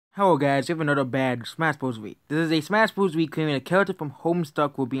Hello guys, we have another bad Smash Bros. Week. This is a Smash Bros. Week claiming a character from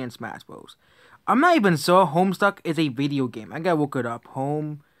Homestuck will be in Smash Bros. I'm not even sure Homestuck is a video game. I gotta look it up.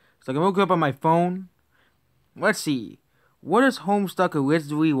 So I can look it up on my phone. Let's see. What is Homestuck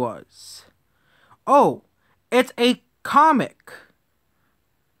originally was? Oh, it's a comic.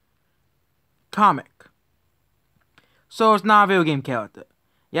 So it's not a video game character.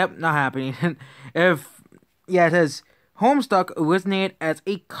 Yep, not happening. It says Homestuck originated as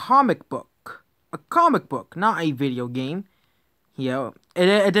a comic book. A comic book, not a video game. Yeah,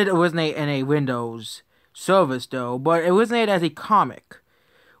 it did originate in a Windows service though, but it originated as a comic,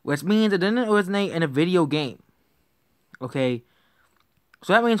 which means it didn't originate in a video game. Okay,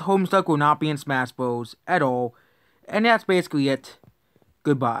 so that means Homestuck will not be in Smash Bros. At all, and that's basically it.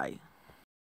 Goodbye.